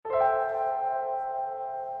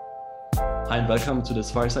Hi and welcome to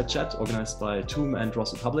this fireside chat organized by Toom and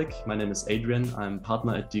Ross Republic. My name is Adrian. I'm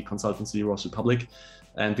partner at the consultancy Ross Republic,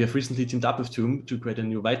 and we have recently teamed up with Toom to create a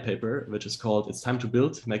new white paper, which is called It's Time to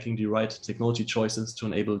Build, Making the Right Technology Choices to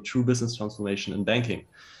Enable True Business Transformation in Banking.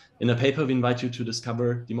 In the paper, we invite you to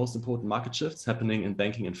discover the most important market shifts happening in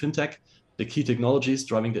banking and fintech, the key technologies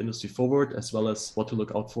driving the industry forward, as well as what to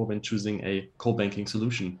look out for when choosing a core banking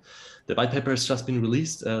solution. The white paper has just been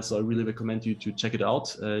released, so I really recommend you to check it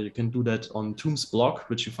out. You can do that on Toom's blog,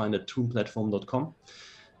 which you find at toomplatform.com.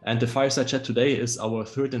 And the fireside chat today is our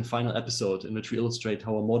third and final episode in which we illustrate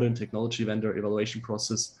how a modern technology vendor evaluation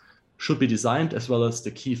process should be designed, as well as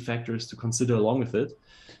the key factors to consider along with it.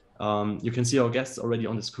 You can see our guests already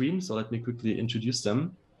on the screen, so let me quickly introduce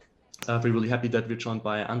them. We're really happy that we're joined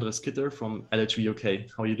by Andres Kitter from LHV UK.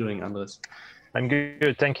 How are you doing, Andres? I'm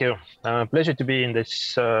good, thank you. Pleasure to be in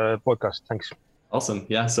this podcast. Thanks. Awesome.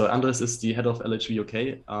 Yeah, so Andres is the head of LHV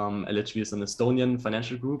UK. LHV is an Estonian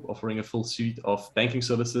financial group offering a full suite of banking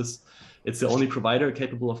services. It's the only provider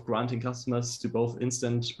capable of granting customers to both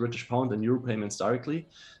instant British pound and euro payments directly.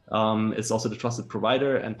 It's also the trusted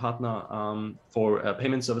provider and partner for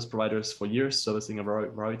payment service providers for years, servicing a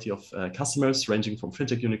variety of customers ranging from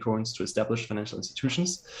fintech unicorns to established financial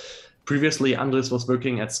institutions. Previously, Andres was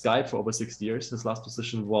working at Skype for over 6 years. His last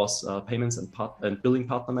position was payments and billing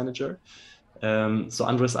partner manager. So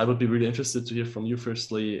Andres, I would be really interested to hear from you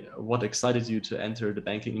firstly, what excited you to enter the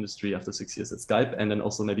banking industry after 6 years at Skype, and then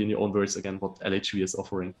also maybe in your own words again, what LHV is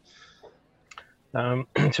offering.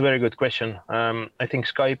 It's a very good question. I think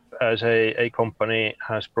Skype as a company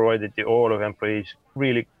has provided all of employees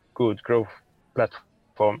really good growth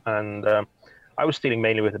platform, and I was dealing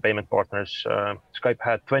mainly with the payment partners. Skype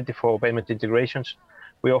had 24 payment integrations.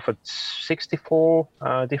 We offered 64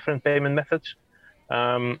 different payment methods.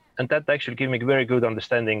 And that actually gave me a very good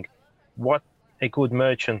understanding what a good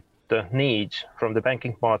merchant needs from the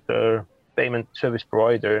banking partner, payment service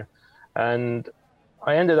provider. And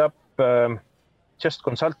I ended up just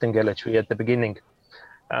consulting LHV at the beginning.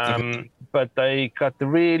 But I got a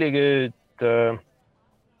really good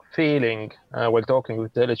feeling while talking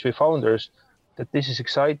with the LHV founders that this is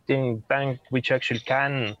exciting bank which actually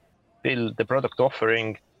can build the product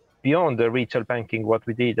offering beyond the retail banking, what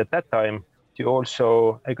we did at that time, to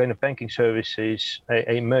also a kind of banking services,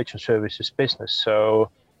 a merchant services business. So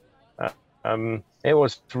it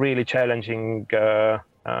was really challenging kind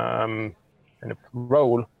of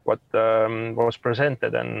role what was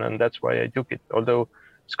presented, and that's why I took it. Although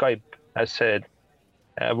Skype, as said,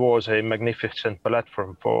 was a magnificent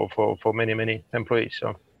platform for many employees.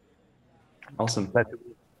 So awesome. That's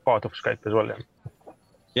part of Skype as well.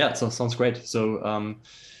 Yeah, so sounds great. So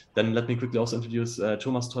then let me quickly also introduce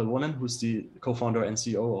Thomas Toivonen, who's the co-founder and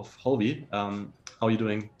CEO of Holvi. How are you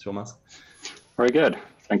doing, Thomas? Very good,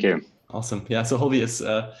 thank you. Awesome. Yeah, so Holvi is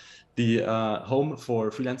the home for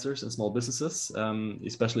freelancers and small businesses,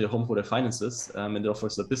 especially a home for their finances. And it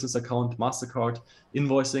offers a business account, MasterCard,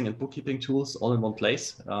 invoicing, and bookkeeping tools all in one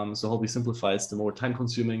place. So Holvi simplifies the more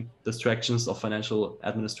time-consuming distractions of financial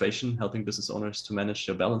administration, helping business owners to manage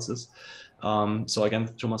their balances. So again,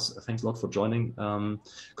 Thomas, thanks a lot for joining.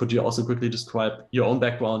 Could you also quickly describe your own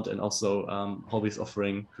background and also Holvi's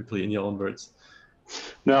offering quickly in your own words?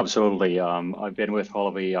 No, absolutely. I've been with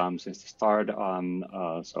Holvi since the start,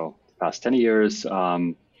 so the past 10 years,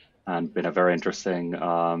 and been a very interesting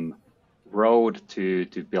road to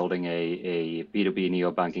building a B2B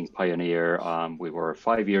neobanking pioneer. We were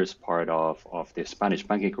 5 years part of the Spanish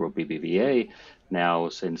banking group BBVA. Now,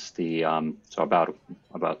 since the so about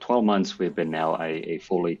 12 months, we've been now a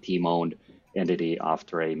fully team-owned entity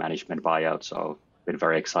after a management buyout. So been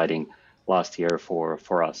very exciting last year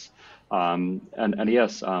for us. And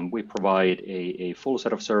yes, we provide a full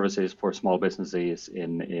set of services for small businesses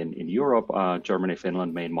in Europe, Germany,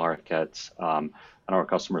 Finland, main markets, and our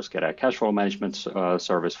customers get a cash flow management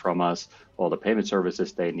service from us, all the payment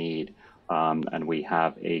services they need, and we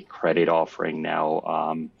have a credit offering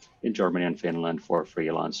now in Germany and Finland for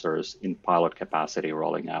freelancers in pilot capacity,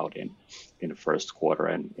 rolling out in the first quarter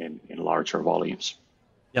and in larger volumes.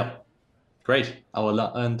 Yep. Great.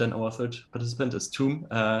 And then our third participant is Toom.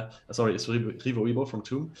 It's Rivo Ibo from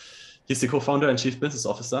Toom. He's the co-founder and chief business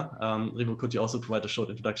officer. Rivo, could you also provide a short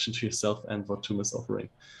introduction to yourself and what Toom is offering?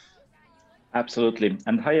 Absolutely.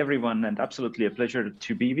 And hi, everyone. And absolutely a pleasure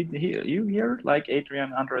to be with you here, like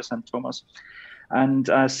Adrian, Andres, and Thomas. And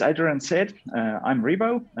as Adrian said, I'm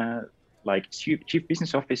Rivo, like chief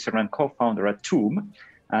business officer and co-founder at Toom.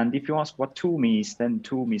 And if you ask what Toom is, then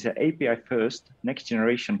Toom is an API-first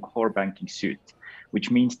next-generation core banking suite.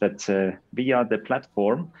 which means that we are the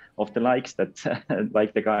platform of the likes that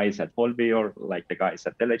like the guys at Volvi or like the guys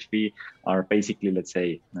at LHV are basically, let's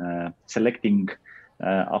say, selecting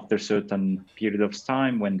after certain period of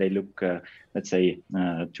time when they look, let's say,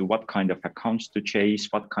 to what kind of accounts to chase,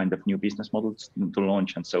 what kind of new business models to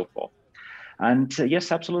launch, and so forth. And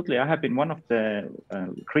yes, absolutely, I have been one of the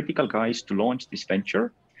critical guys to launch this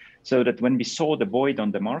venture, so that when we saw the void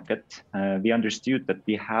on the market, we understood that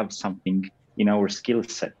we have something in our skill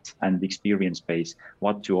set and experience base,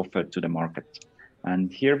 what to offer to the market.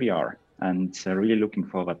 And here we are, and really looking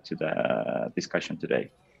forward to the discussion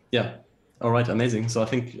today. Yeah. All right, amazing. So I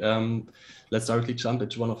think let's directly jump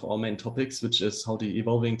into one of our main topics, which is how the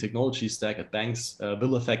evolving technology stack at banks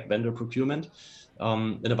will affect vendor procurement.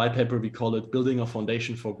 In a white paper, we call it Building a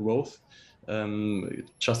Foundation for Growth.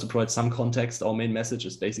 Just to provide some context, our main message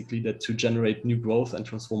is basically that to generate new growth and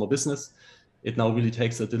transform a business, it now really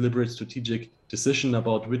takes a deliberate strategic decision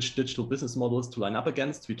about which digital business models to line up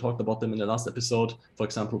against. We talked about them in the last episode, for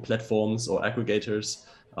example, platforms or aggregators.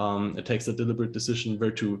 It takes a deliberate decision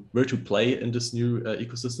where to play in this new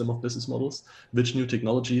ecosystem of business models, which new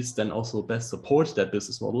technologies then also best support that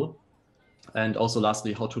business model. And also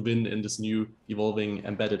lastly, how to win in this new evolving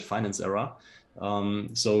embedded finance era.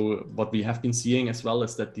 So what we have been seeing as well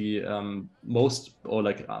is that the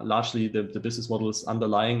largely the business models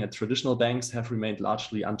underlying at traditional banks have remained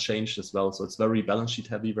largely unchanged as well. So it's very balance sheet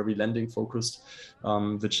heavy, very lending focused,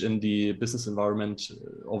 which in the business environment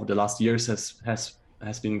over the last years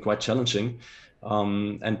has been quite challenging.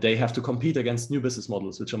 And they have to compete against new business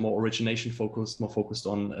models, which are more origination focused, more focused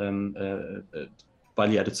on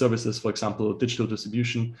value-added services, for example, digital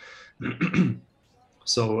distribution.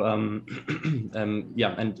 So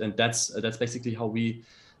yeah, and that's basically how we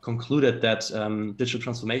concluded that digital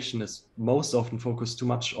transformation is most often focused too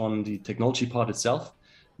much on the technology part itself,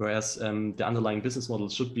 whereas the underlying business model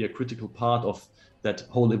should be a critical part of that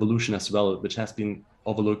whole evolution as well, which has been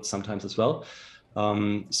overlooked sometimes as well.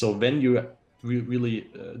 So when you really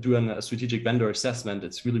do a strategic vendor assessment,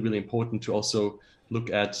 it's really important to also look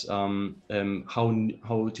at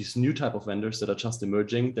how these new type of vendors that are just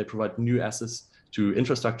emerging, they provide new access to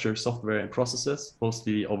infrastructure, software, and processes,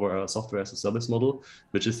 mostly over a software as a service model,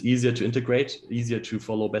 which is easier to integrate, easier to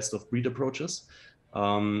follow best of breed approaches,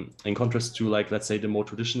 in contrast to, like, let's say, the more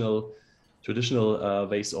traditional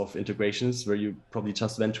ways of integrations, where you probably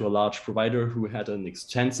just went to a large provider who had an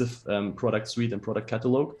extensive product suite and product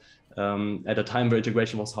catalog at a time where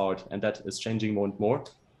integration was hard, and that is changing more and more.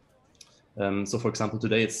 So, for example,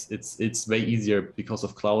 today it's way easier because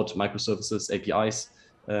of cloud, microservices, APIs,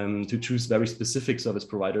 to choose very specific service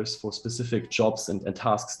providers for specific jobs and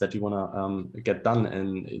tasks that you want to get done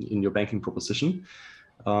in your banking proposition.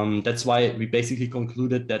 That's why we basically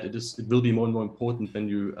concluded that it will be more and more important when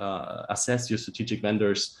you assess your strategic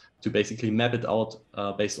vendors to basically map it out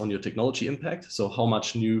based on your technology impact. So how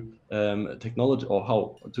much new technology,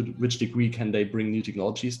 or to which degree can they bring new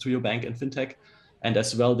technologies to your bank and fintech, and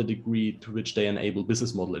as well the degree to which they enable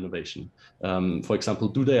business model innovation. For example,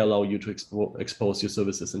 do they allow you to expose your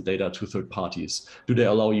services and data to third parties? Do they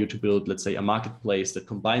allow you to build, let's say, a marketplace that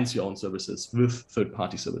combines your own services with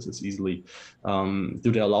third-party services easily?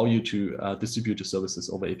 Do they allow you to distribute your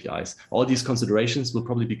services over APIs? All these considerations will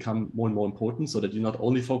probably become more and more important, so that you not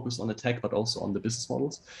only focus on the tech, but also on the business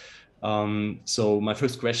models. So my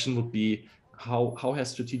first question would be, how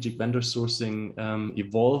has strategic vendor sourcing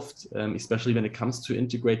evolved, especially when it comes to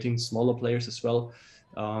integrating smaller players as well?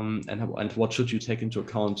 And what should you take into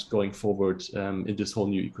account going forward in this whole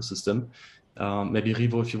new ecosystem? Maybe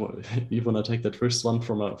Rivo, if you want to take that first one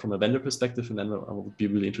from a vendor perspective, and then I would be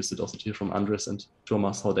really interested also to hear from Andres and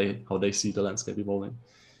Thomas how they see the landscape evolving.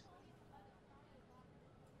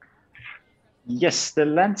 Yes, the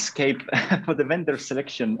landscape for the vendor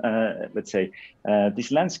selection, let's say,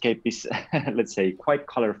 this landscape is, let's say, quite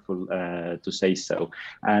colorful, to say so.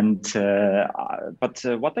 And but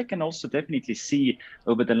what I can also definitely see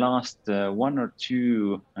over the last 1 or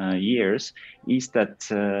 2 years is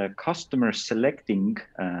that customers selecting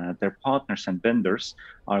their partners and vendors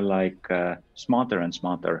are like smarter and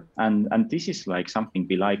smarter. And this is like something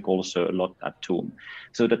we like also a lot at Toom.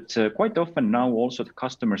 So that quite often now also the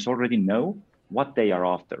customers already know what they are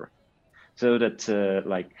after. So that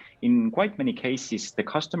like in quite many cases, the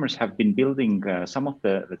customers have been building some of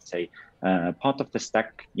the, let's say, part of the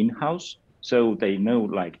stack in-house. So they know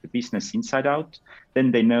like the business inside out.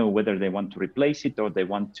 Then they know whether they want to replace it or they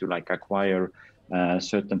want to like acquire a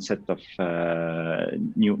certain set of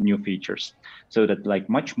new features. So that like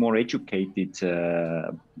much more educated,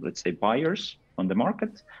 let's say, buyers on the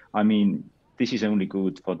market. I mean, this is only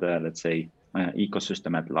good for the, let's say,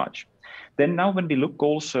 ecosystem at large. Then now when we look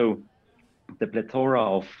also the plethora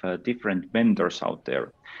of different vendors out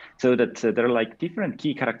there, so that there are like different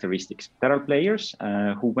key characteristics. There are players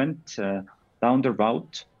who went down the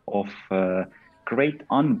route of great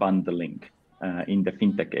unbundling in the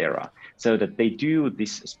fintech era, so that they do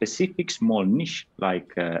this specific small niche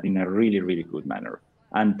like in a really, really good manner,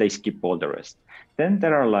 and they skip all the rest. Then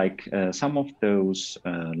there are like some of those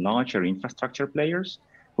larger infrastructure players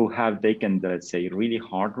who have taken the, let's say, really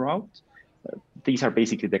hard route. These are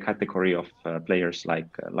basically the category of players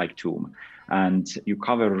like Tomb, and you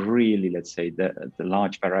cover really, let's say, the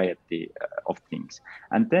large variety of things.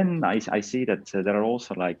 And then I see that there are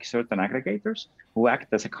also like certain aggregators who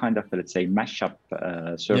act as a kind of, let's say, mashup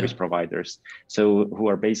service providers. So who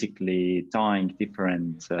are basically tying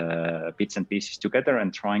different bits and pieces together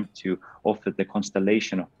and trying to offer the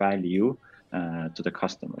constellation of value to the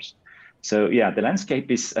customers. So yeah, the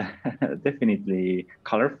landscape is definitely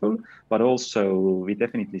colorful, but also we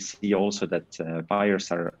definitely see also that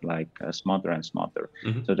buyers are like smarter and smarter.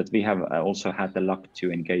 So that we have also had the luck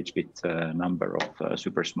to engage with a number of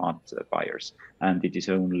super smart buyers, and it is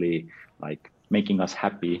only like making us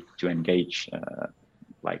happy to engage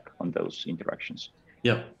like on those interactions.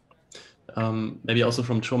 Yeah. Maybe also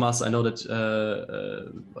from Thomas, I know that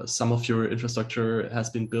some of your infrastructure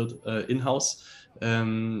has been built in-house.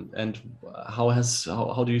 And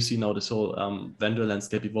how do you see now this whole vendor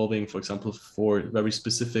landscape evolving, for example, for very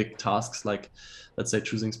specific tasks, like let's say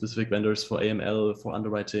choosing specific vendors for AML, for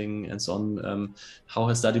underwriting and so on? How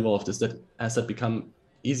has that evolved? Has that become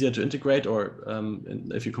easier to integrate, or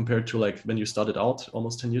if you compare it to like when you started out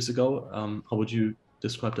almost 10 years ago, how would you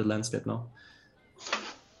describe the landscape now?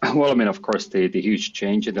 Well, I mean, of course, the huge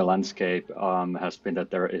change in the landscape has been that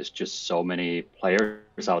there is just so many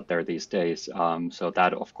players out there these days. So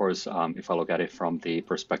that, of course, if I look at it from the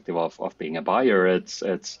perspective of being a buyer, it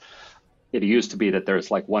used to be that there's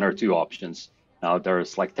like one or two options. Now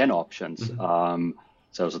there's like 10 options.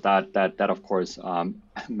 So that of course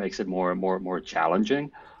makes it more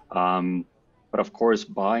challenging. But of course,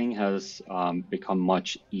 buying has become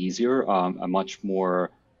much easier, a much more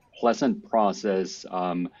pleasant process.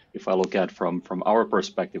 If I look at from our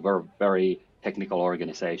perspective, we're a very technical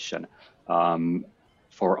organization.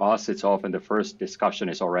 For us, it's often the first discussion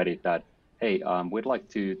is already that, hey, we'd like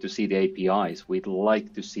to see the APIs. We'd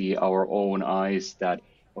like to see our own eyes that,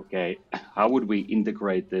 okay, how would we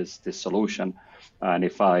integrate this solution? And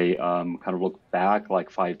if I kind of look back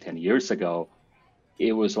like 5-10 years ago,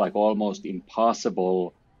 it was like almost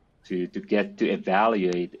impossible to get to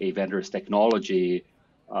evaluate a vendor's technology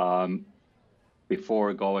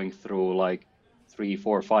before going through like 3,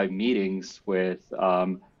 4, 5 meetings with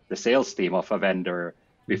the sales team of a vendor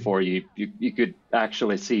before you could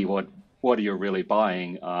actually see what you're really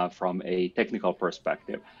buying from a technical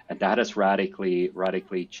perspective. And that has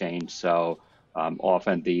radically changed. So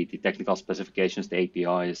often the technical specifications, the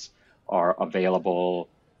APIs are available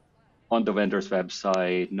on the vendor's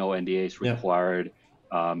website, no NDAs required.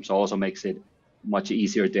 So also makes it much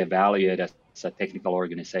easier to evaluate as a technical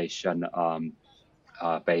organization,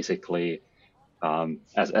 basically,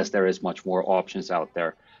 as there is much more options out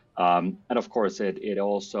there. And of course, it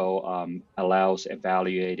also allows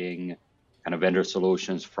evaluating kind of vendor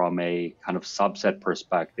solutions from a kind of subset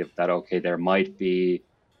perspective that, okay, there might be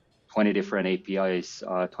 20 different APIs,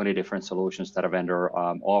 20 different solutions that a vendor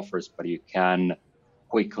offers, but you can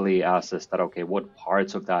quickly assess that, okay, what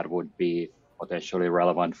parts of that would be potentially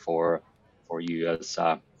relevant for you as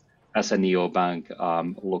a neobank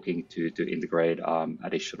looking to integrate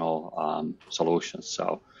additional solutions.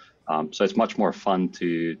 So it's much more fun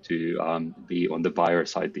to be on the buyer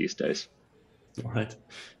side these days. All right,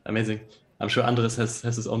 amazing. I'm sure Andres has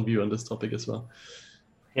his own view on this topic as well.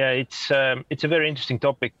 Yeah, it's a very interesting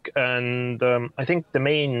topic, and I think the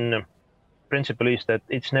main principle is that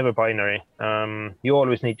it's never binary. You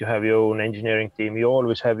always need to have your own engineering team. You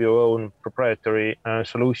always have your own proprietary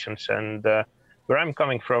solutions. And where I'm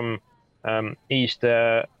coming from is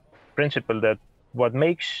the principle that what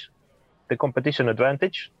makes the competition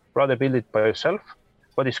advantage, rather build it by yourself.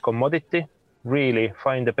 What is commodity, really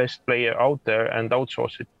find the best player out there and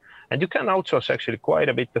outsource it. And you can outsource actually quite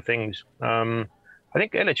a bit of things. I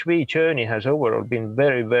think LHV journey has overall been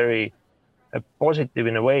very, very positive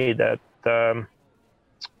in a way that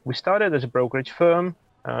we started as a brokerage firm.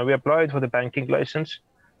 We applied for the banking license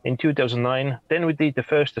in 2009. Then we did the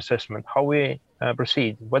first assessment, how we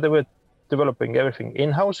proceed, whether we're developing everything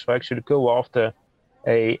in-house or actually go after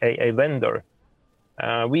a vendor.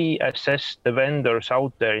 We assessed the vendors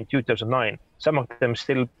out there in 2009. Some of them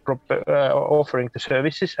still offering the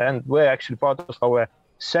services, and we're actually part of our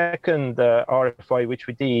second RFI, which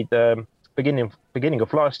we did beginning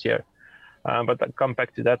of last year, but I'll come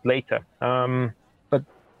back to that later. But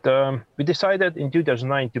we decided in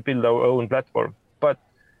 2009 to build our own platform, but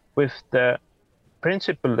with the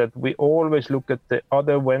principle that we always look at the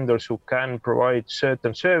other vendors who can provide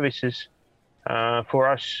certain services for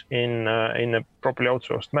us in a properly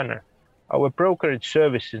outsourced manner. Our brokerage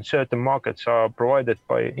services in certain markets are provided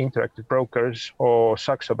by Interactive Brokers or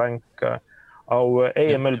Saxo Bank. Our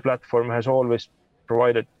AML platform has always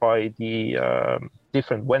provided by the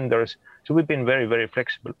different vendors. So we've been very, very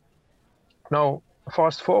flexible. Now,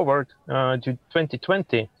 fast forward to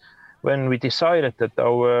 2020, when we decided that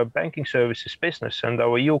our banking services business and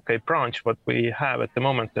our UK branch, what we have at the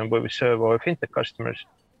moment and where we serve our fintech customers,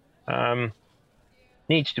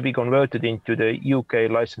 needs to be converted into the UK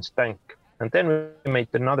licensed bank. And then we made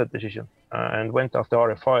another decision and went after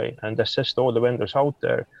RFI and assessed all the vendors out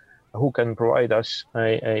there who can provide us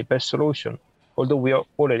a best solution. Although we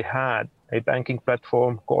already had a banking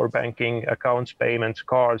platform, core banking, accounts, payments,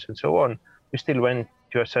 cards, and so on, we still went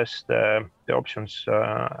to assess the options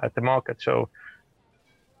at the market. So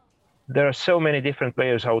there are so many different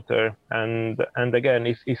players out there. And again,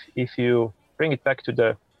 if you bring it back to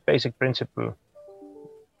the basic principle,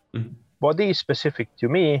 what is specific to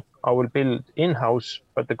me, I will build in-house,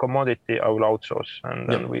 but the commodity I will outsource. And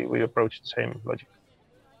then we approach the same logic.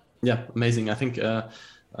 Yeah, amazing. I think the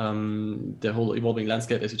whole evolving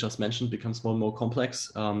landscape, as you just mentioned, becomes more and more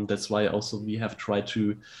complex. That's why also we have tried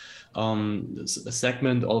to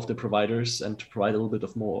segment all of the providers and to provide a little bit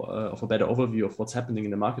of more of a better overview of what's happening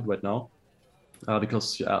in the market right now.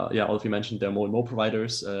 Because all of you mentioned there are more and more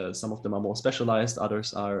providers. Some of them are more specialized.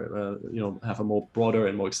 Others are have a more broader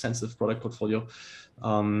and more extensive product portfolio.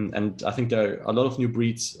 And I think there are a lot of new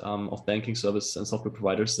breeds of banking service and software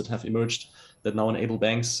providers that have emerged that now enable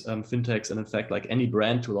banks, fintechs, and in fact, like any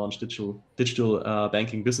brand to launch digital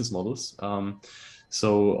banking business models.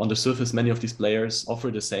 So on the surface, many of these players offer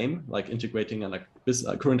the same, like integrating a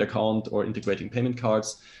current account or integrating payment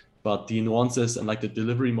cards. But the nuances and like the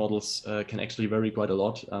delivery models can actually vary quite a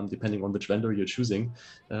lot depending on which vendor you're choosing.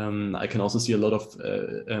 I can also see a lot of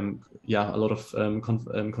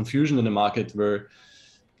confusion in the market where,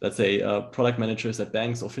 let's say, product managers at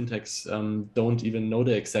banks or fintechs don't even know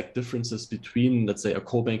the exact differences between, let's say, a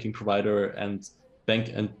core banking provider and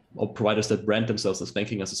or providers that brand themselves as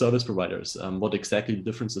banking as a service providers. What exactly the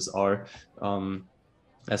differences are.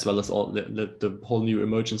 As well as all the whole new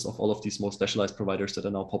emergence of all of these more specialized providers that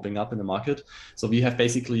are now popping up in the market. So we have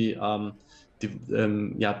basically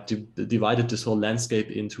divided this whole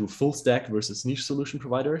landscape into full stack versus niche solution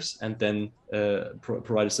providers, and then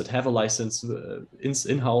providers that have a license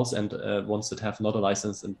in-house and ones that have not a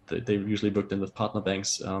license, and they usually work then with partner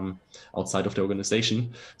banks outside of the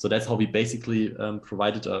organization. So that's how we basically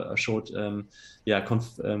provided a short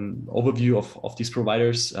overview of these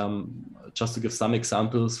providers. Just to give some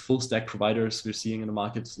examples, full stack providers we're seeing in the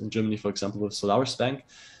market in Germany, for example, with Solaris Bank.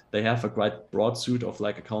 They have a quite broad suite of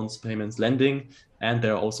like accounts, payments, lending, and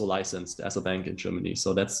they're also licensed as a bank in Germany.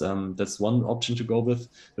 So that's one option to go with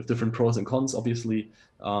different pros and cons, obviously.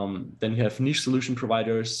 Then you have niche solution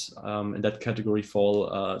providers. In that category fall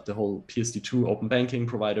the whole PSD2 open banking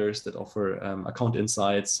providers that offer account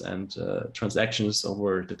insights and transactions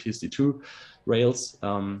over the PSD2 rails.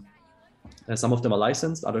 Some of them are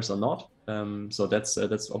licensed, others are not. So that's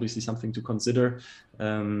obviously something to consider.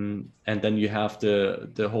 And then you have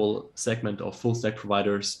the whole segment of full stack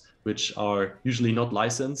providers, which are usually not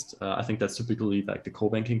licensed. I think that's typically like the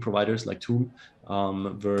co-banking providers like Toom,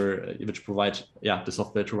 which provide the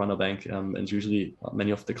software to run a bank. And usually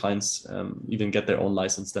many of the clients even get their own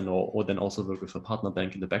license then or then also work with a partner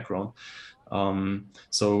bank in the background.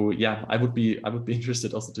 So yeah, I would be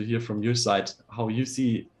interested also to hear from your side how you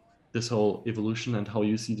see this whole evolution and how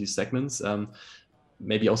you see these segments.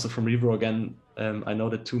 Maybe also from Revo again, I know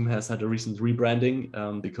that Toom has had a recent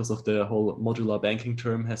rebranding because of the whole modular banking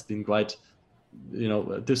term has been quite,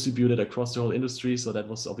 distributed across the whole industry. So that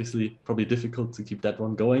was obviously probably difficult to keep that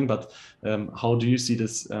one going. But how do you see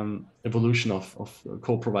this evolution of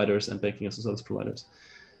core providers and banking as a service providers?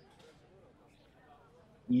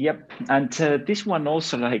 Yep, and this one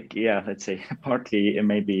also, let's say, partly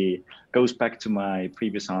maybe goes back to my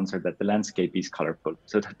previous answer that the landscape is colorful,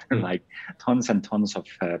 so that there are like tons and tons of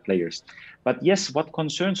players. But yes, what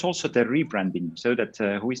concerns also the rebranding, so that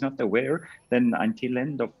who is not aware, then until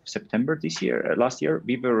end of September last year,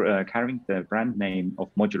 we were carrying the brand name of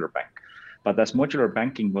Modular Bank. But as modular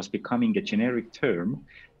banking was becoming a generic term,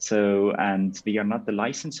 and we are not the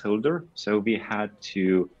license holder, so we had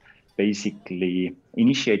to basically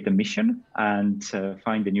initiate the mission and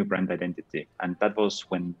find a new brand identity. And that was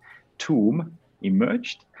when Toom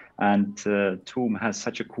emerged. And Toom has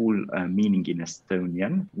such a cool meaning in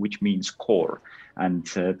Estonian, which means core, and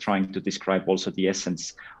trying to describe also the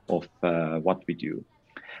essence of what we do.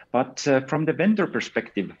 But from the vendor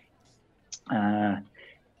perspective, let's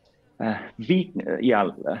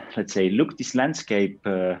say, look this landscape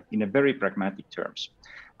in a very pragmatic terms.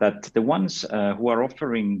 That the ones who are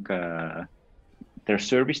offering their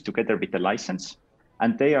service together with the license,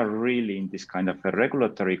 and they are really in this kind of a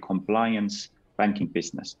regulatory compliance banking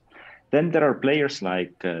business. Then there are players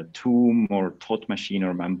like Toom or Thought Machine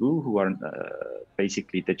or Mambu, who are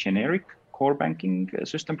basically the generic core banking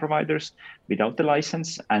system providers without the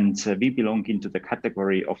license. And we belong into the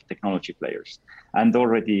category of technology players. And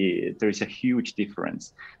already there is a huge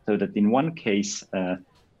difference. So that in one case,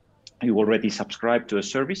 you already subscribe to a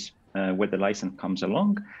service where the license comes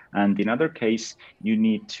along. And in other case, you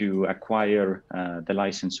need to acquire the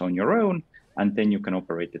license on your own, and then you can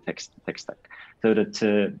operate the tech stack. So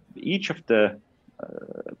that each of the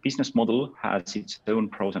business model has its own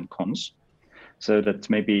pros and cons. So that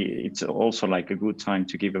maybe it's also like a good time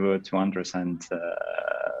to give a word to Andres and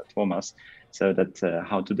Thomas, so that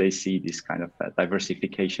how do they see this kind of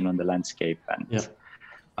diversification on the landscape? And yeah.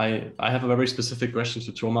 I have a very specific question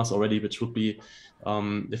to Thomas already, which would be,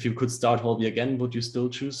 if you could start Holvi again, would you still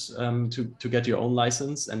choose to get your own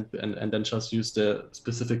license and then just use the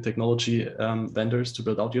specific technology vendors to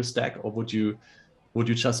build out your stack, or would you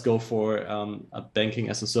just go for a banking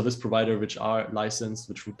as a service provider, which are licensed,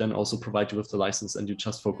 which would then also provide you with the license, and you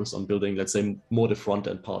just focus on building, let's say, more the front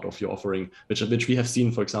end part of your offering, which we have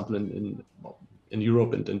seen, for example, in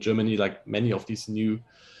Europe and in Germany, like many of these new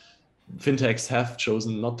fintechs have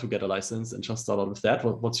chosen not to get a license and just start out with that.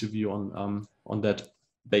 What's your view on that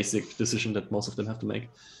basic decision that most of them have to make?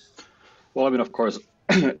 Well, I mean, of course,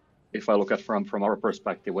 if I look at from our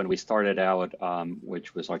perspective, when we started out,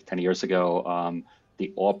 which was like 10 years ago,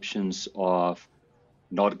 the options of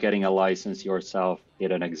not getting a license yourself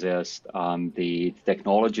didn't exist. The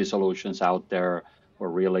technology solutions out there were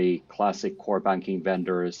really classic core banking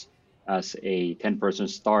vendors. As a 10-person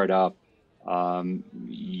startup,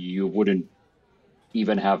 you wouldn't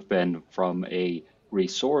even have been, from a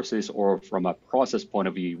resources or from a process point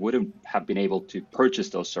of view, you wouldn't have been able to purchase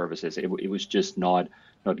those services. It was just not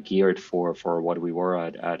geared for what we were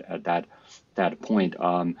at that point.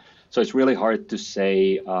 So it's really hard to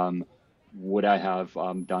say, would I have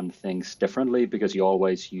done things differently, because you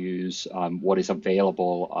always use what is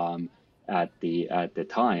available at the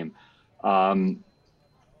time.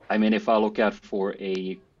 I mean, if I look at for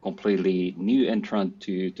a completely new entrant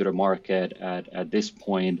to the market at this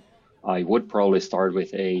point, I would probably start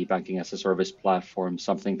with a banking as a service platform,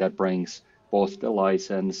 something that brings both the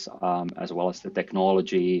license as well as the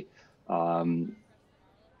technology.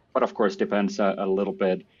 But of course, depends a little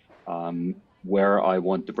bit where I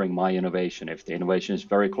want to bring my innovation. If the innovation is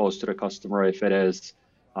very close to the customer, if it is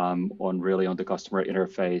on the customer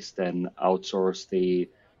interface, then outsource the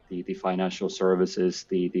financial services,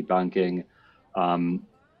 the banking.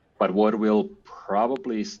 But what we'll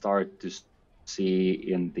probably start to see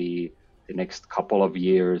in the next couple of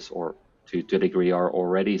years, or to a degree are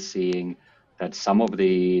already seeing, that some of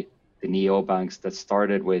the neobanks that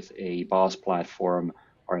started with a BaaS platform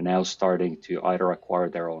are now starting to either acquire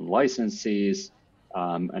their own licenses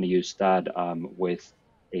and use that with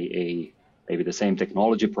a maybe the same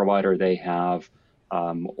technology provider they have,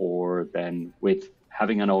 or then with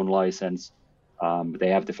having an own license, they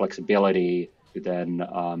have the flexibility to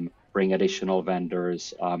then bring additional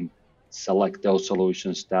vendors, select those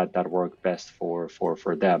solutions that work best for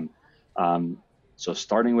them. So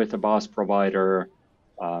starting with a BaaS provider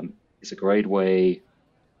is a great way,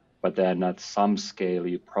 but then at some scale,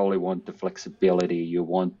 you probably want the flexibility, you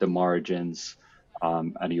want the margins,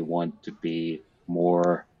 and you want to be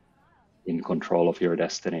more in control of your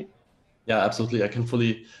destiny. Yeah, absolutely. I can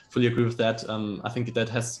fully agree with that. I think that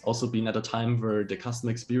has also been at a time where the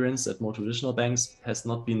customer experience at more traditional banks has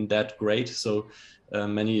not been that great. So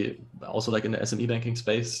many, also like in the SME banking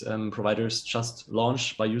space, providers just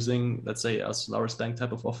launch by using, let's say, a Solaris Bank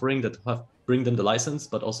type of offering that bring them the license,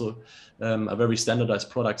 but also a very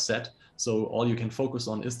standardized product set. So all you can focus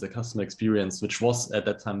on is the customer experience, which was at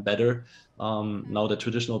that time better. Now the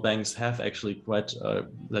traditional banks have actually quite,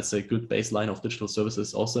 let's say, good baseline of digital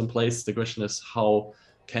services also in place. The question is, how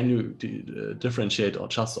can you differentiate or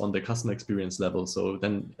just on the customer experience level? So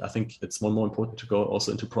then I think it's more important to go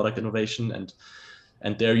also into product innovation,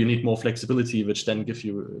 and there you need more flexibility, which then gives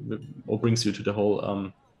you or brings you to the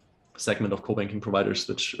whole segment of core banking providers,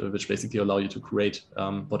 which basically allow you to create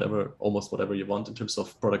almost whatever you want in terms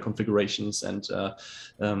of product configurations and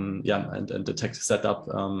and the tech setup.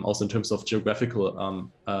 Also in terms of geographical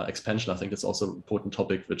expansion, I think it's also an important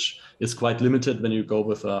topic, which is quite limited when you go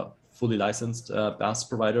with a fully licensed BaaS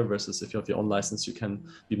provider versus if you have your own license, you can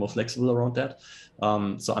be more flexible around that.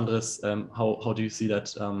 So Andres, how do you see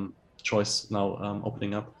that choice now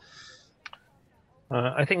opening up?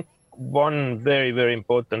 I think one very, very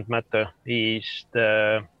important matter is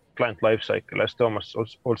the client lifecycle, as Thomas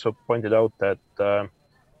also pointed out, that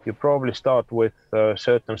you probably start with a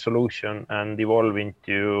certain solution and evolve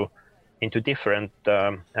into different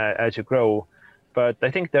as you grow. But I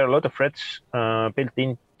think there are a lot of threats built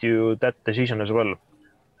into that decision as well.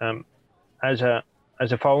 As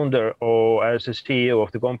a founder or as a CEO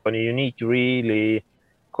of the company, you need to really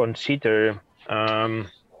consider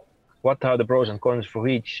what are the pros and cons for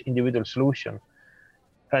each individual solution.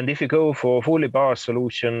 And if you go for a fully BaaS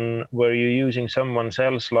solution where you're using someone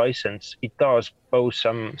else's license, it does pose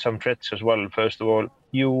some threats as well. First of all,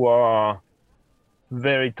 you are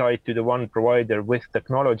very tied to the one provider with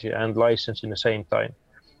technology and license in the same time.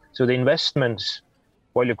 So the investments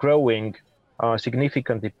while you're growing are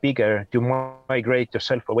significantly bigger to migrate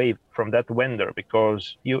yourself away from that vendor,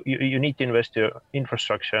 because you need to invest your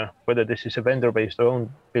infrastructure, whether this is a vendor-based or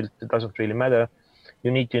own built, it doesn't really matter.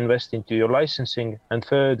 You need to invest into your licensing. And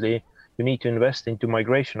thirdly, you need to invest into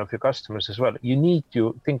migration of your customers as well. You need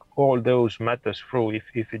to think all those matters through if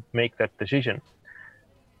you make that decision.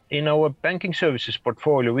 In our banking services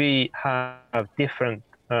portfolio, we have different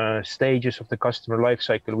stages of the customer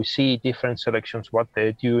lifecycle. We see different selections, what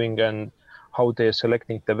they're doing and how they're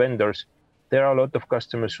selecting the vendors. There are a lot of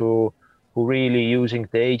customers who really using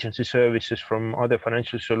the agency services from other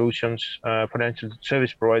financial solutions, financial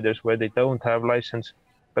service providers where they don't have license,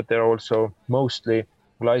 but they're also mostly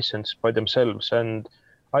licensed by themselves. And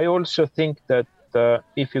I also think that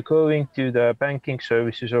if you're going to the banking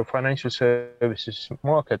services or financial services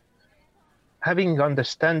market, having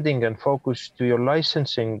understanding and focus to your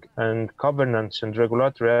licensing and governance and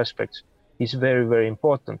regulatory aspects is very, very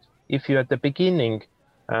important. If you at the beginning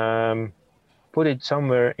put it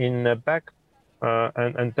somewhere in the back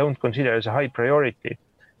and don't consider it as a high priority,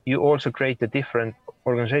 you also create a different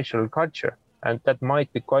organizational culture, and that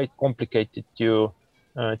might be quite complicated to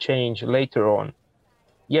change later on.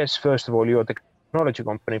 Yes, first of all, you're a technology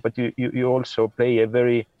company, but you also play a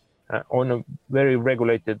very on a very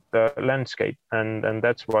regulated landscape, and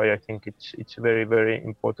that's why I think it's very, very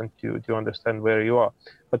important to understand where you are.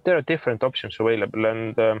 But there are different options available,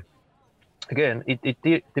 and again,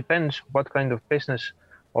 it depends what kind of business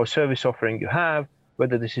or service offering you have,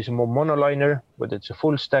 whether this is a more monoliner, whether it's a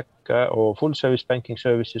full stack or full service banking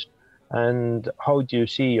services, and how do you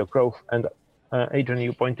see your growth. And Adrian,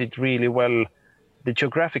 you pointed really well the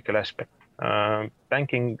geographical aspect.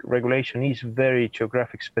 Banking regulation is very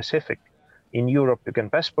geographic specific. In Europe, you can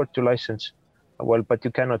passport to license, well, but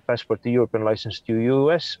you cannot passport the European license to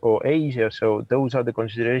US or Asia. So those are the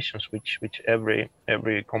considerations which every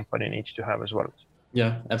company needs to have as well.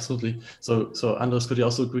 Yeah, absolutely. So Andres, could you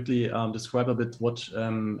also quickly describe a bit what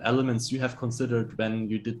elements you have considered when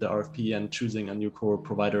you did the RFP and choosing a new core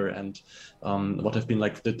provider, and what have been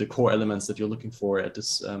like the core elements that you're looking for at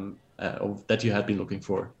this that you had been looking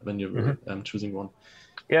for when you were choosing one?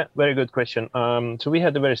 Yeah, very good question. So we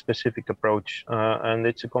had a very specific approach, and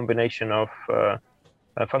it's a combination of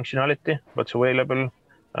functionality, what's available,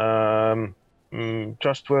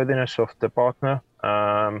 trustworthiness of the partner,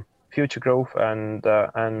 future growth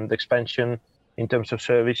and expansion in terms of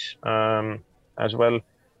service, as well,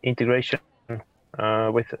 integration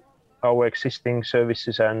with our existing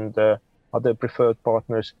services and other preferred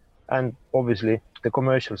partners, and obviously the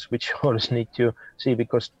commercials, which you always need to see,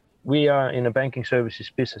 because we are in a banking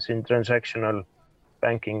services business in transactional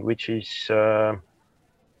banking, which is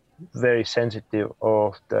very sensitive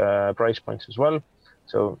of the price points as well.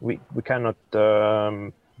 So we cannot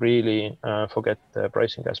really forget the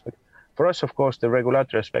pricing aspect. For us, of course, the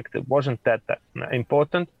regulatory aspect wasn't that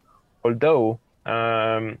important, although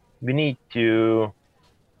we need to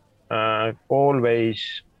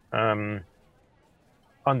always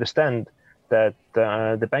understand that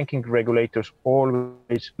the banking regulators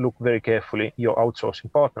always look very carefully your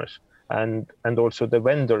outsourcing partners and also the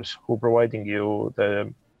vendors who are providing you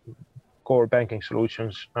the core banking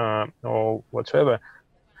solutions or whatsoever.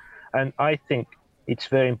 And I think it's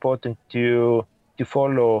very important to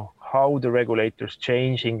follow how the regulators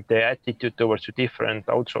changing their attitude towards the different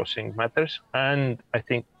outsourcing matters. And I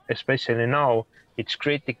think especially now, it's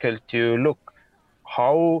critical to look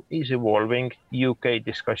how is evolving UK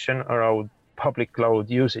discussion around public cloud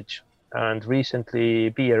usage. And recently,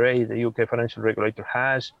 BRA, the UK financial regulator,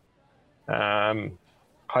 has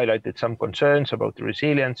highlighted some concerns about the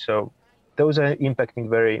resilience. So those are impacting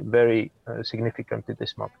very, very significantly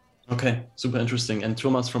this market. Okay, super interesting. And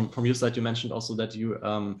Thomas, from your side, you mentioned also that you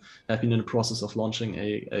have been in the process of launching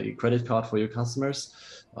a credit card for your customers.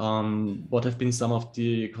 What have been some of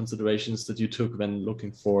the considerations that you took when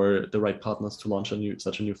looking for the right partners to launch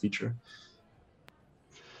such a new feature?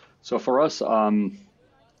 So for us,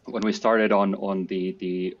 when we started on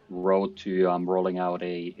the road to rolling out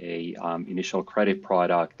a initial credit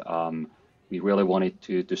product, we really wanted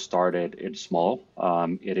to start it small.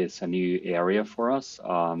 It is a new area for us.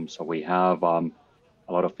 So we have a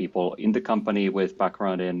lot of people in the company with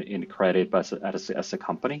background in credit, but as a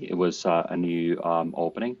company, it was a new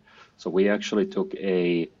opening. So we actually took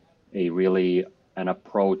an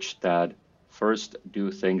approach that first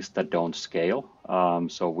do things that don't scale.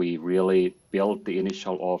 So we really built the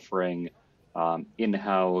initial offering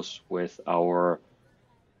in-house with our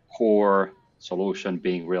core solution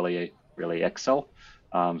being really Excel.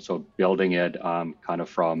 So building it kind of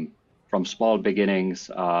from small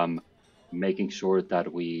beginnings, making sure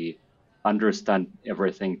that we understand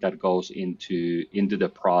everything that goes into the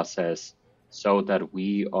process so that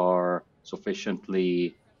we are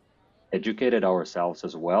sufficiently educated ourselves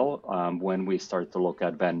as well when we start to look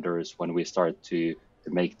at vendors, when we start to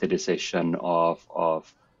make the decision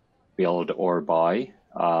of build or buy.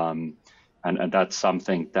 And that's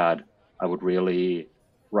something that I would really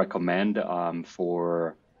recommend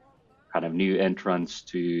for kind of new entrants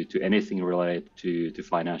to anything related to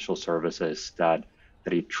financial services, that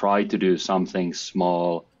you try to do something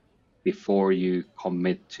small before you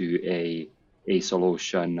commit to a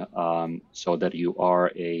solution, so that you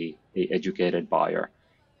are a educated buyer,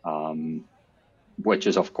 which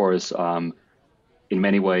is of course in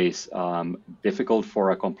many ways difficult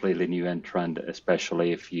for a completely new entrant,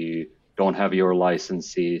 especially if you don't have your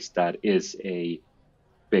licenses. That is a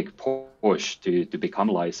big push to become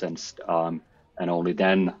licensed, and only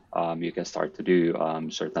then you can start to do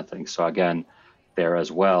certain things. So again, there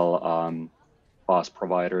as well, PaaS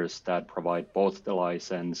providers that provide both the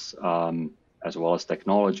license as well as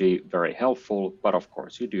technology, very helpful. But of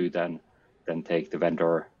course, you do then take the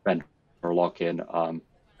vendor lock-in, and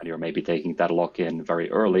you're maybe taking that lock-in very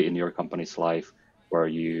early in your company's life, where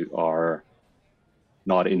you are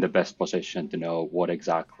not in the best position to know what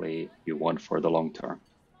exactly you want for the long term.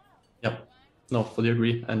 Yep, no, fully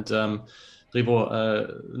agree. And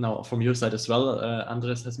Revo, now from your side as well,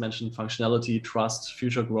 Andres has mentioned functionality, trust,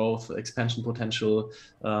 future growth, expansion potential.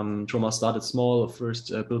 Thomas started small,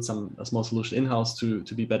 first built a small solution in-house to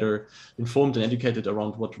be better informed and educated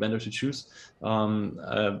around what vendor to choose.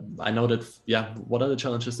 I know that, what are the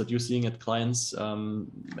challenges that you're seeing at clients?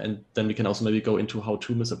 And then we can also maybe go into how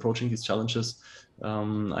TOOM is approaching these challenges.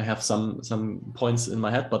 I have some points in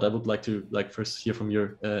my head, but I would like to first hear from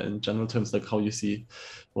you in general terms, how you see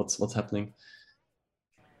what's happening.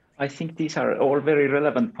 I think these are all very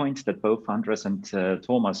relevant points that both Andres and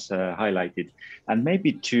Thomas highlighted, and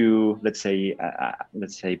maybe to let's say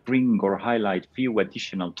bring or highlight few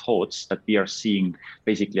additional thoughts that we are seeing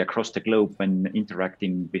basically across the globe when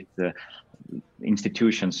interacting with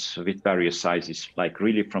institutions with various sizes, like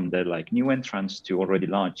really from the new entrants to already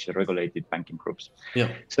large regulated banking groups. Yeah.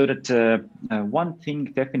 So that one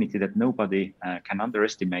thing definitely that nobody can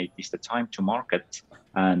underestimate is the time to market,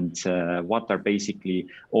 and what are basically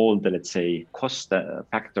all the, let's say, cost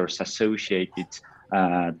factors associated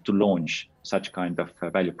to launch such kind of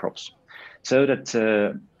value props. So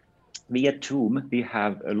that we at TOOM, we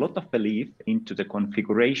have a lot of belief into the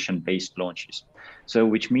configuration-based launches. So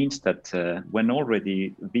which means that when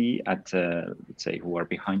already we at, let's say, who are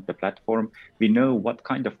behind the platform, we know what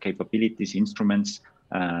kind of capabilities, instruments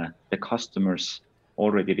the customers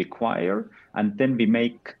already require, and then we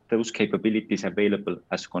make those capabilities available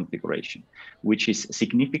as configuration, which is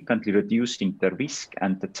significantly reducing the risk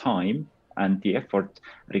and the time and the effort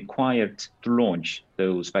required to launch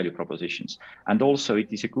those value propositions. And also it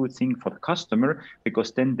is a good thing for the customer,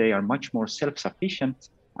 because then they are much more self-sufficient,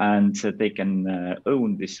 and they can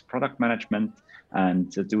own this product management and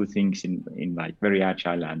do things in very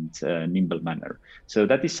agile and nimble manner. So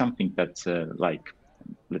that is something that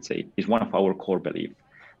let's say is one of our core beliefs,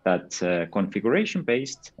 that configuration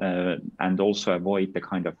based and also avoid the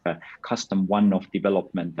kind of custom one-off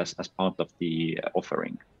development as part of the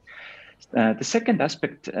offering. The second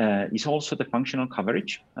aspect is also the functional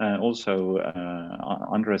coverage. Andres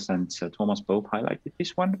and Thomas both highlighted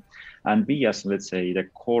this one. And we, as let's say the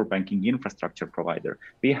core banking infrastructure provider,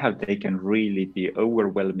 we have taken really the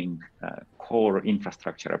overwhelming core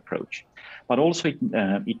infrastructure approach. But also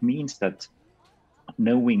it means that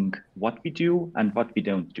knowing what we do and what we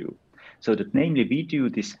don't do. So that namely we do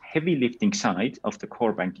this heavy lifting side of the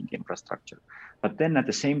core banking infrastructure. But then at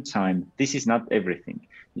the same time, this is not everything.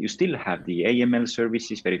 You still have the AML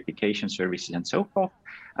services, verification services, and so forth.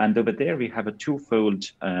 And over there, we have a twofold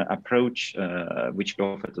approach which we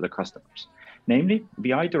offer to the customers. Namely,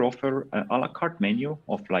 we either offer an a la carte menu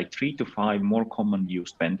of like 3 to 5 more common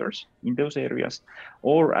used vendors in those areas,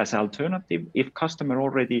 or as alternative, if customer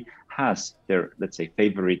already has their, let's say,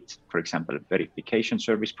 favorite, for example, verification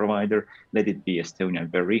service provider, let it be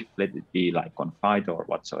Estonian Verif, let it be like Confide or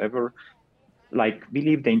whatsoever, like we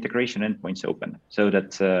leave the integration endpoints open so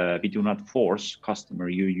that we do not force customer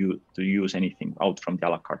to use anything out from the a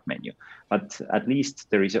la carte menu, but at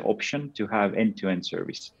least there is an option to have end-to-end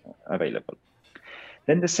service available.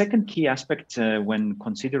 Then the second key aspect when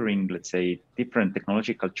considering, let's say, different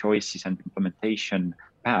technological choices and implementation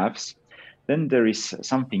paths, then there is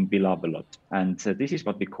something we love a lot. And this is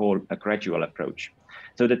what we call a gradual approach.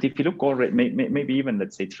 So that if you look already, maybe even,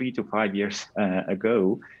 let's say, 3 to 5 years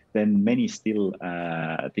ago, then many still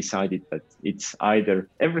decided that it's either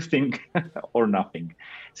everything or nothing.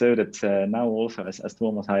 So that now also, as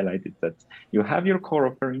Thomas highlighted, that you have your core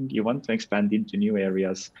offering, you want to expand into new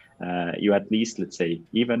areas, you at least, let's say,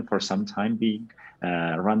 even for some time being,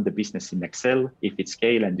 run the business in Excel. If it's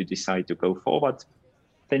scale and you decide to go forward,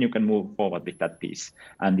 then you can move forward with that piece.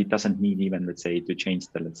 And it doesn't need even, let's say, to change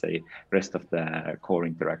the, let's say, rest of the core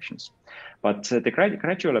interactions. But the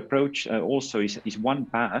gradual approach also is one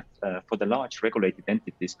path for the large regulated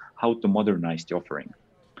entities, how to modernize the offering.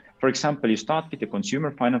 For example, you start with the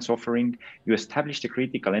consumer finance offering, you establish the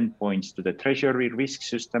critical endpoints to the treasury, risk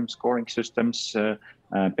systems, scoring systems,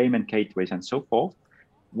 payment gateways, and so forth.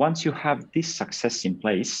 Once you have this success in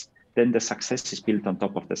place, then the success is built on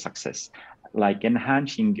top of the success, like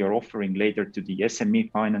enhancing your offering later to the SME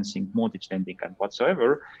financing, mortgage lending, and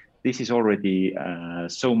whatsoever. This is already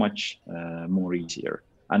so much more easier.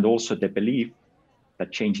 And also the belief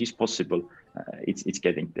that change is possible, it's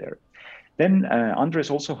getting there. Then Andres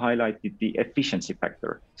also highlighted the efficiency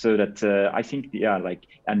factor. So that I think, yeah, like,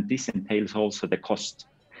 and this entails also the cost.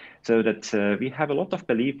 So that we have a lot of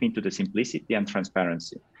belief into the simplicity and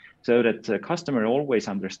transparency. So that the customer always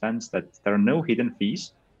understands that there are no hidden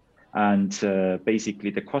fees. And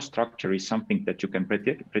basically the cost structure is something that you can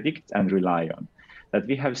predict and rely on. That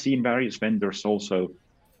we have seen various vendors also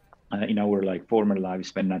in our like former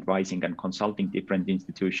lives when advising and consulting different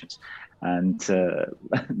institutions. And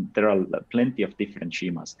there are plenty of different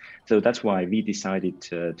schemas. So that's why we decided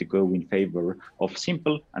to go in favor of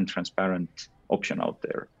simple and transparent option out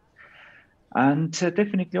there. And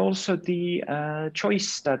definitely also the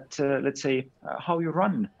choice that, let's say, how you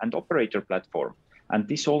run and operate your platform. And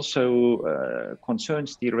this also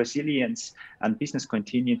concerns the resilience and business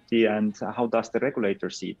continuity and how does the regulator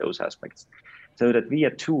see those aspects. So that we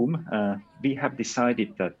at TOOM, we have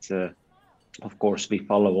decided that, of course, we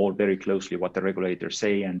follow all very closely what the regulators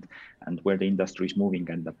say and where the industry is moving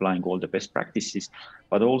and applying all the best practices.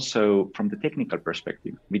 But also from the technical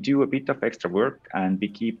perspective, we do a bit of extra work and we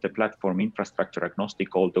keep the platform infrastructure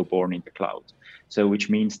agnostic, although born in the cloud. So which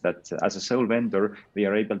means that as a sole vendor, we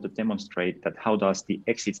are able to demonstrate that how does the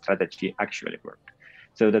exit strategy actually work.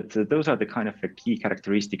 So that those are the kind of key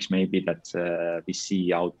characteristics maybe that we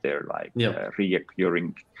see out there, like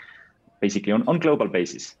reoccurring basically on global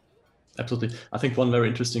basis. Absolutely. I think one very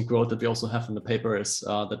interesting quote that we also have in the paper is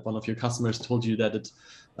that one of your customers told you that it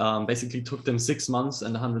basically took them 6 months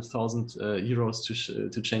and 100,000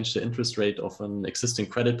 euros to change the interest rate of an existing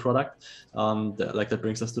credit product. That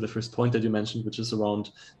brings us to the first point that you mentioned, which is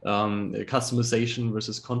around customization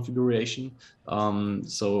versus configuration.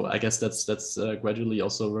 So I guess that's gradually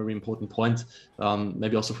also a very important point.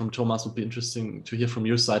 Maybe also from Thomas would be interesting to hear from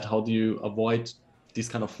your side. How do you avoid these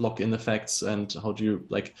kind of lock-in effects, and how do you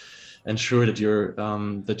like ensure that you're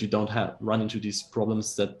that you don't run into these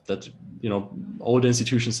problems that older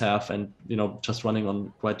institutions have, and just running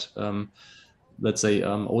on quite let's say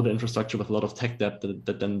older infrastructure with a lot of tech debt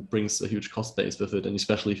that then brings a huge cost base with it, and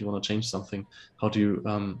especially if you want to change something, how do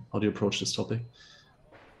you approach this topic?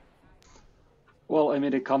 Well, I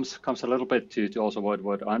mean, it comes a little bit to also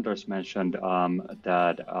what Anders mentioned,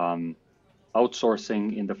 that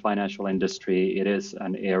outsourcing in the financial industry, it is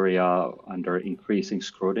an area under increasing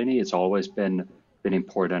scrutiny. It's always been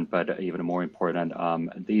important, but even more important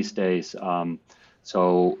these days.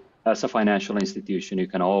 So as a financial institution, you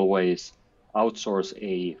can always outsource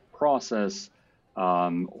a process,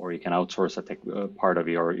 or you can outsource a part of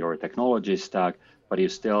your technology stack, but you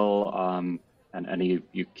still and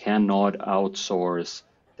you cannot outsource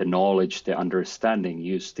the knowledge, the understanding.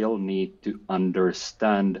 You still need to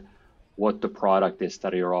understand what the product is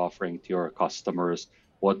that you're offering to your customers,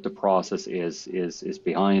 what the process is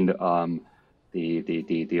behind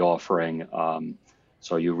the offering.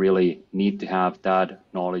 So you really need to have that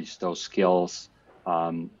knowledge, those skills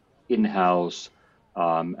in-house,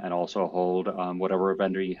 and also hold whatever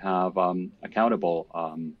vendor you have accountable.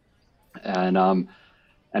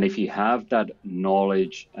 And if you have that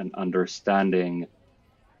knowledge and understanding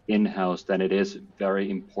in-house, then it is very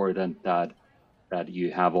important that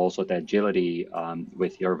you have also the agility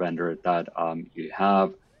with your vendor, that you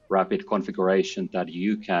have rapid configuration, that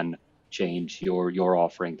you can change your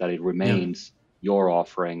offering, that it remains your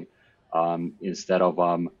offering, instead of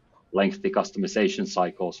lengthy customization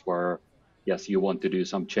cycles where, yes, you want to do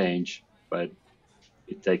some change, but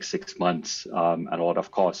it takes 6 months and a lot of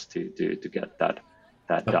cost to get that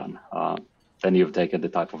done. Then you've taken the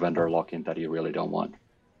type of vendor lock-in that you really don't want.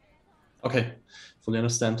 Okay, fully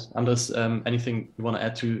understand. Anders, anything you want to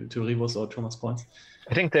add to Rivo's or Thomas' points?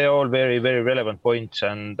 I think they're all very, very relevant points,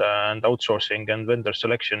 and outsourcing and vendor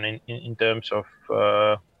selection in terms of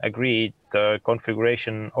agreed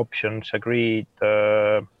configuration options, agreed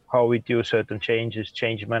how we do certain changes.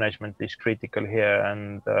 Change management is critical here,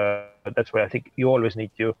 and that's why I think you always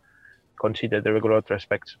need to consider the regulatory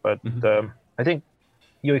aspects. But I think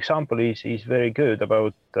your example is very good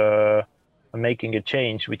about making a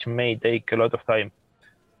change which may take a lot of time.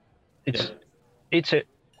 It's a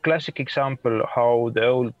classic example how the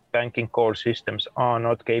old banking core systems are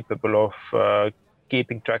not capable of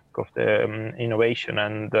keeping track of the innovation.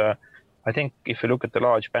 And I think if you look at the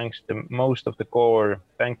large banks, most of the core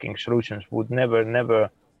banking solutions would never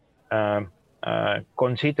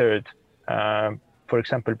considered, for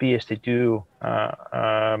example, BSD2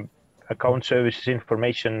 account services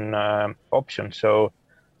information options. So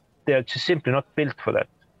they're just simply not built for that.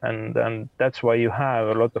 And that's why you have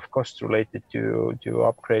a lot of costs related to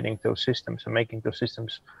upgrading those systems and making those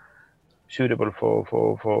systems suitable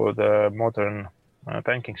for the modern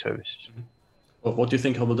banking services. Well, what do you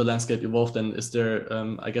think? How will the landscape evolve then? Is there,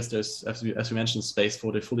 I guess there's, as we mentioned, space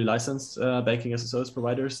for the fully licensed banking as a service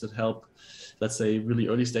providers that help, let's say, really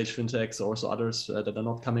early stage fintechs or also others that are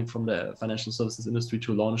not coming from the financial services industry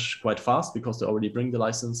to launch quite fast because they already bring the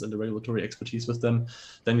license and the regulatory expertise with them.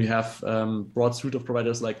 Then we have broad suite of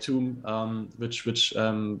providers like Toom, which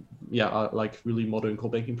are like really modern core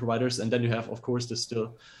banking providers. And then you have, of course, there's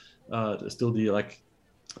still the like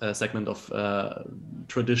segment of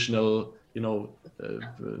traditional,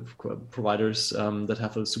 providers that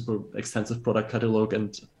have a super extensive product catalog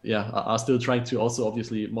and are still trying to also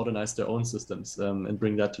obviously modernize their own systems and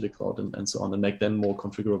bring that to the cloud and so on and make them more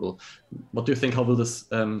configurable. What do you think? How will this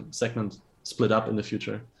segment split up in the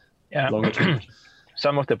future? Longer term?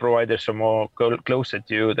 Some of the providers are more closer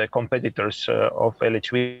to the competitors of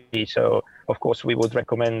LHV. So of course we would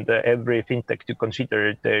recommend every fintech to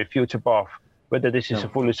consider their future path, whether this is a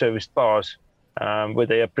fully serviced PaaS, where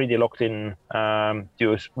they are pretty locked in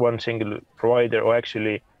to one single provider, or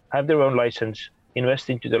actually have their own license, invest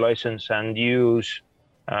into the license and use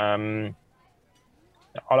a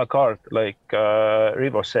la carte, like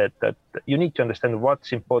Rivo said, that you need to understand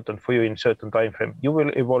what's important for you in certain time frame. You will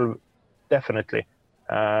evolve definitely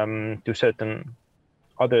to certain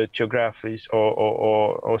other geographies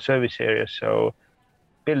or service areas. So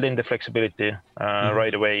build in the flexibility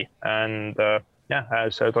right away. And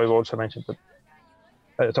as Toivo also mentioned, that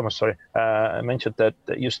Thomas, mentioned that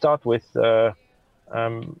you start with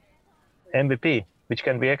MVP, which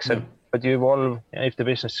can be excellent, but you evolve if the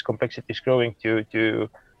business complexity is growing to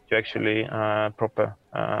actually proper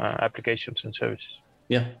applications and services.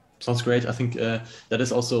 Yeah, sounds great. I think that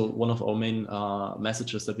is also one of our main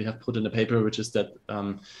messages that we have put in the paper, which is that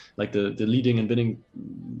like the leading and winning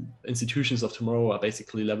institutions of tomorrow are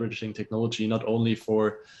basically leveraging technology, not only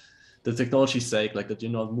for the technology's sake, like that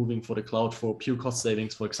you're not moving for the cloud for pure cost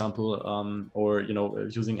savings, for example, or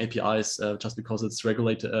using APIs just because it's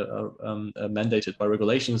regulated, mandated by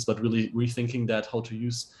regulations, but really rethinking that how to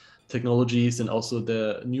use technologies and also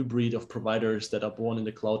the new breed of providers that are born in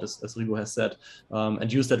the cloud, as Rivo has said,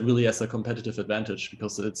 and use that really as a competitive advantage,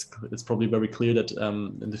 because it's probably very clear that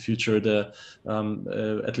in the future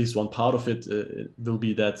at least one part of it will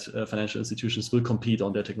be that financial institutions will compete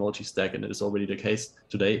on their technology stack, and it is already the case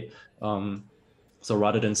today. So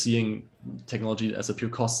rather than seeing technology as a pure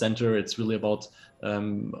cost center, it's really about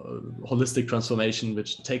holistic transformation,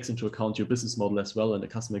 which takes into account your business model as well and the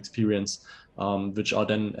customer experience, which are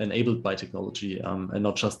then enabled by technology and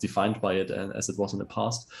not just defined by it as it was in the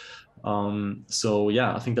past. So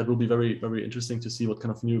yeah, I think that will be very, very interesting to see what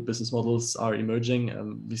kind of new business models are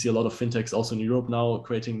emerging. We see a lot of fintechs also in Europe now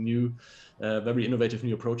creating new, very innovative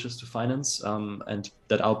new approaches to finance and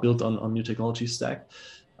that are built on new technology stack.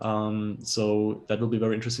 So that will be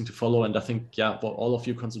very interesting to follow. And I think, yeah, for all of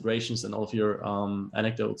your considerations and all of your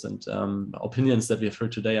anecdotes and opinions that we have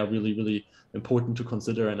heard today are really, really important to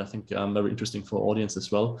consider. And I think very interesting for our audience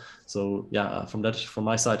as well. So yeah, from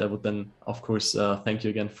my side, I would then, of course, thank you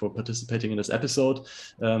again for participating in this episode.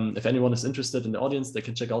 If anyone is interested in the audience, they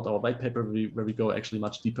can check out our white paper where we go actually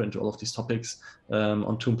much deeper into all of these topics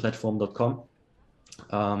on toomplatform.com.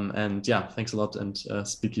 And yeah, thanks a lot and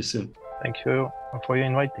speak to you soon. Thank you for your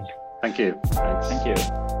inviting. Thank you. Thanks. Thank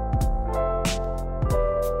you.